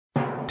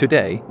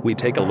Today, we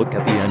take a look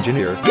at the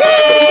Engineer.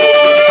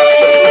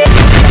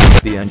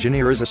 The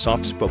Engineer is a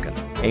soft-spoken,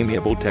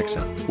 amiable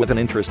Texan with an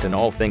interest in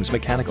all things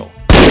mechanical.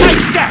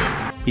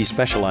 He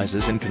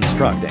specializes in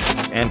constructing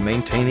and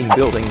maintaining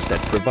buildings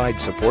that provide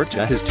support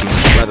to his team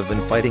rather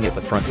than fighting at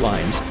the front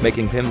lines,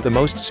 making him the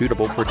most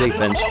suitable for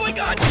defense. Oh my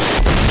God!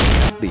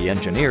 The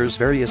Engineer's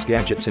various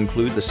gadgets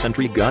include the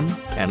sentry gun,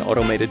 an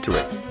automated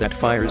turret that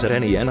fires at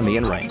any enemy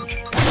in range.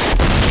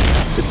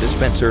 The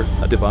dispenser,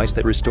 a device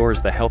that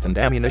restores the health and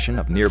ammunition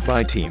of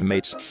nearby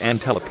teammates, and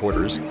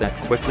teleporters that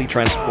quickly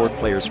transport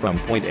players from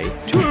point A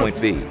to point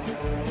B.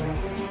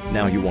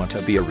 Now you want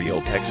to be a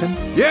real Texan?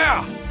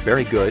 Yeah!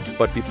 Very good,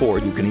 but before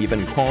you can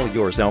even call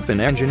yourself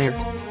an engineer,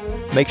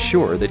 make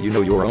sure that you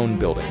know your own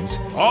buildings.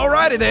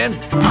 Alrighty then!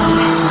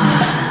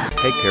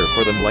 Take care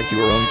for them like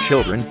your own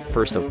children.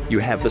 First off, you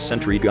have the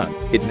sentry gun.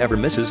 It never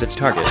misses its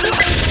target.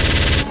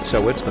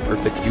 So it's the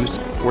perfect use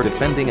for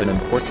defending an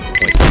important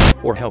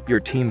point, or help your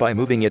team by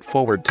moving it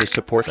forward to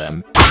support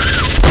them.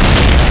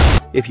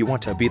 If you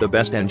want to be the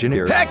best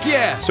engineer, heck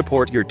yeah!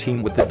 Support your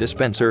team with the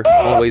dispenser,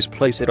 always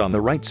place it on the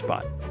right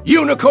spot.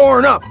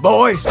 Unicorn up,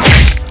 boys!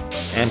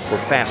 And for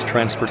fast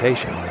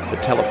transportation, the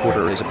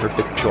teleporter is a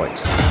perfect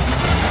choice.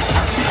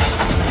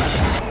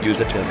 Use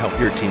it to help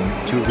your team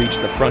to reach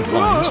the front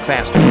lines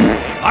faster.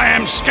 I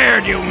am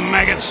scared, you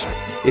maggots!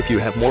 If you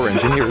have more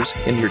engineers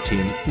in your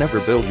team,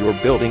 never build your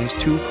buildings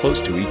too close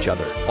to each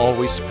other.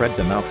 Always spread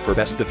them out for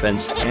best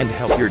defense and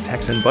help your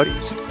Texan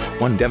buddies.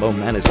 One demo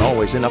man is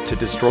always enough to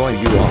destroy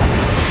you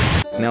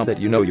all. Now that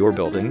you know your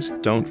buildings,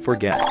 don't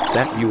forget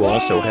that you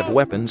also have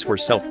weapons for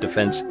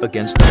self-defense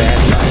against the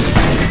bad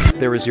guys.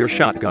 There is your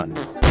shotgun.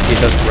 It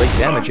does great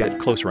damage at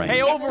close range.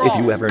 If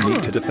you ever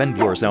need to defend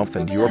yourself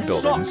and your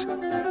buildings,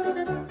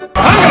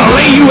 I'm gonna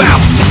lay you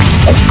out!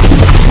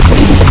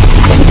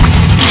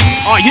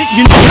 Oh,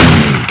 you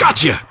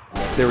gotcha!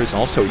 There is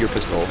also your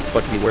pistol,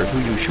 but beware who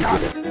you shoot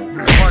with it.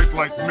 We fight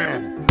like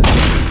men.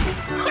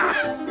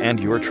 And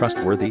your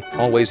trustworthy,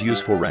 always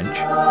useful wrench.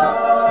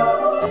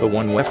 The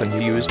one weapon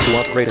you use to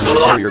upgrade and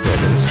repair your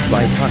buildings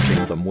by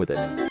punching them with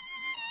it.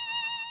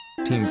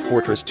 Team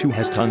Fortress 2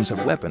 has tons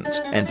of weapons,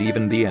 and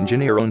even the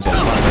Engineer owns it,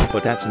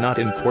 but that's not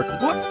important.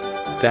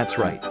 That's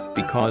right,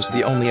 because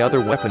the only other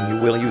weapon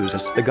you will use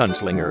is the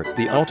Gunslinger,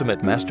 the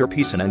ultimate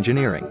masterpiece in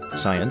engineering,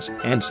 science,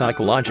 and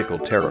psychological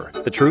terror.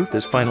 The truth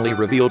is finally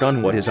revealed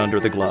on what is under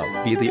the glove.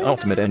 Be the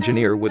ultimate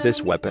engineer with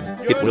this weapon.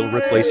 It will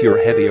replace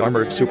your heavy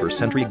armored super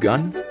sentry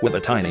gun with a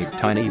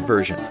tiny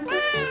version.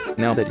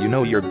 Now that you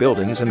know your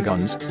buildings and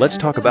guns, let's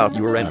talk about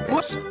your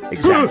enemies.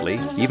 Exactly,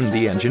 even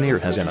the Engineer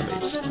has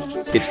enemies.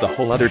 It's the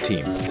whole other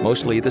team,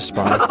 mostly the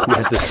spy, who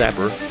has the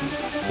sapper.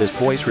 This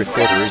voice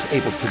recorder is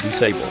able to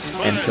disable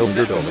and kill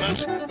your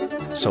buildings.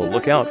 So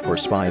look out for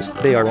spies,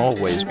 they are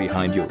always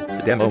behind you.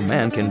 The demo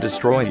man can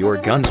destroy your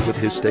guns with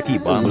his sticky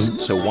bombs,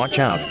 so watch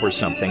out for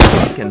something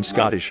black and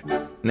Scottish.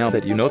 Now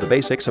that you know the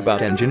basics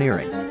about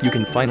engineering, you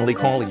can finally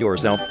call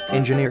yourself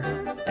engineer,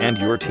 and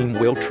your team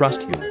will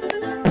trust you,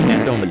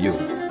 and only you,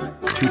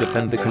 to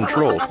defend the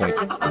control point.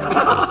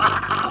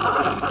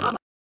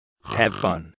 Have fun.